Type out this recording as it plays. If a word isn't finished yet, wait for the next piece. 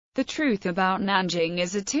The Truth About Nanjing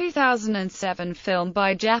is a 2007 film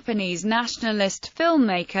by Japanese nationalist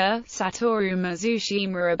filmmaker Satoru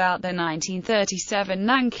Mizushima about the 1937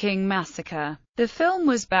 Nanking massacre. The film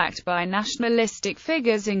was backed by nationalistic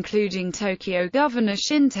figures including Tokyo Governor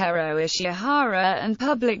Shintaro Ishihara and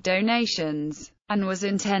public donations, and was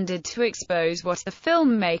intended to expose what the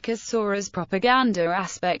filmmakers saw as propaganda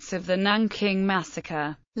aspects of the Nanking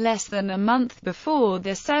massacre. Less than a month before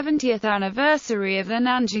the 70th anniversary of the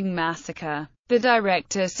Nanjing massacre, the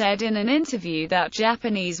director said in an interview that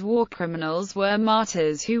Japanese war criminals were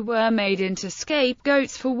martyrs who were made into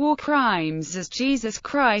scapegoats for war crimes, as Jesus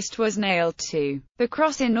Christ was nailed to the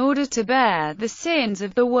cross in order to bear the sins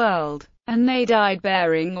of the world, and they died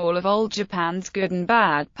bearing all of old Japan's good and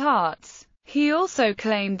bad parts. He also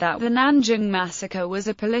claimed that the Nanjing massacre was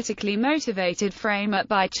a politically motivated frame-up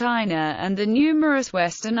by China and the numerous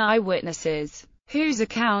Western eyewitnesses, whose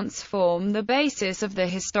accounts form the basis of the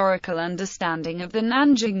historical understanding of the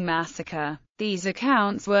Nanjing massacre. These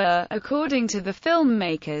accounts were, according to the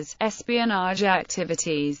filmmakers, espionage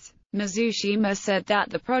activities. Mizushima said that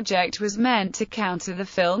the project was meant to counter the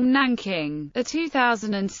film Nanking, a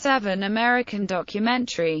 2007 American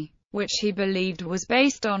documentary, which he believed was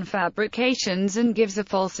based on fabrications and gives a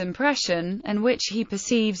false impression, and which he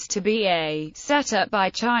perceives to be a setup by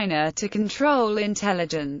China to control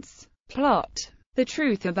intelligence. Plot: The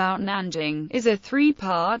Truth About Nanjing is a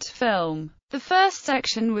three-part film. The first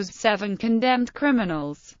section was 7 condemned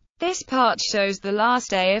criminals. This part shows the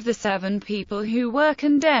last day of the 7 people who were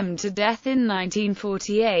condemned to death in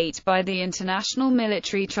 1948 by the International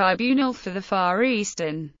Military Tribunal for the Far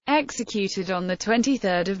Eastern, executed on 23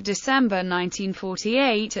 December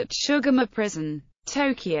 1948 at Shugama Prison,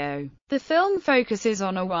 Tokyo. The film focuses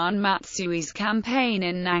on Awan Matsui's campaign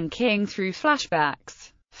in Nanking through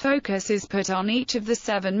flashbacks. Focus is put on each of the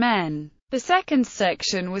 7 men. The second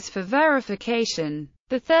section was for verification.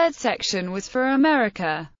 The third section was for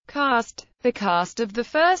America. Cast: the cast of the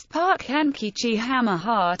first part: Kenkichi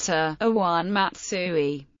Hamahata, Awan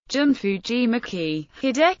Matsui, Jun Fujimaki,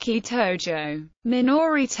 Hideki Tojo,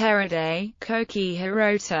 Minori Terade, Koki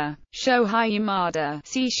Hirota, Shohei Yamada,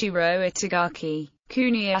 Seishiro Itagaki,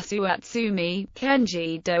 Kuniyasu Atsumi,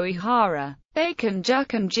 Kenji Doihara, Bacon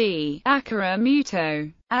Jukunji, Akira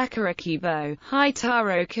Muto, Akira Kibo,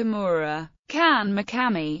 Haitaro Kimura, Kan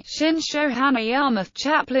Mikami, Shinsho Hanayama,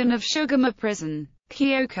 chaplain of Shugama Prison,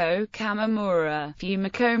 Kyoko Kamamura,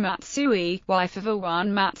 Fumiko Matsui, wife of Awan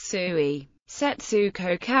Matsui,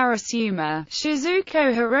 Setsuko Karasuma,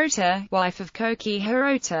 Shizuko Hirota, wife of Koki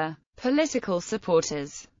Hirota. Political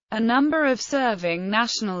supporters: a number of serving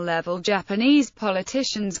national-level Japanese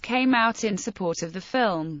politicians came out in support of the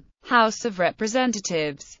film. House of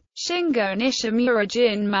Representatives: Shingo Nishimura,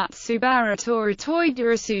 Jin Matsubara, Torutoide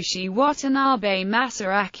Rasushi Watanabe,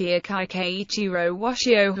 Masaraki Akai, Keiichiro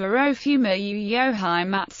Washio, Hirofuma Yohei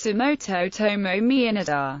Matsumoto, Tomo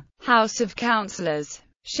Miyanoda. House of Councillors: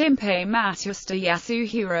 Shinpei Matsushita,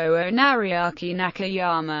 Yasuhiro Onariaki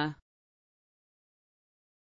Nakayama,